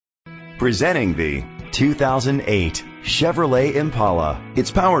Presenting the 2008 Chevrolet Impala. It's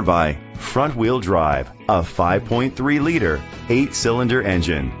powered by front-wheel drive, a 5.3-liter, 8-cylinder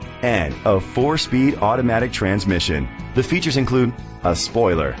engine, and a 4-speed automatic transmission. The features include a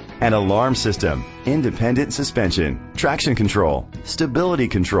spoiler, an alarm system, independent suspension, traction control, stability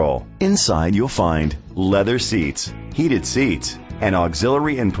control. Inside you'll find leather seats, heated seats, an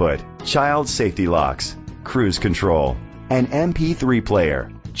auxiliary input, child safety locks, cruise control, an MP3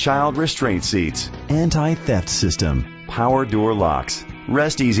 player, child restraint seats, anti-theft system, power door locks.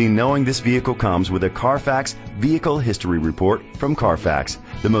 Rest easy knowing this vehicle comes with a Carfax Vehicle History Report from Carfax,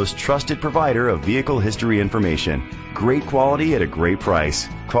 the most trusted provider of vehicle history information. Great quality at a great price.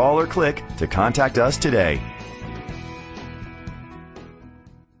 Call or click to contact us today.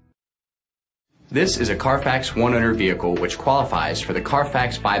 This is a Carfax one-owner vehicle which qualifies for the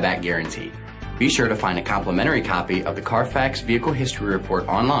Carfax buyback guarantee. Be sure to find a complimentary copy of the Carfax Vehicle History Report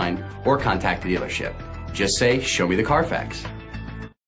online or contact the dealership. Just say, "Show me the Carfax."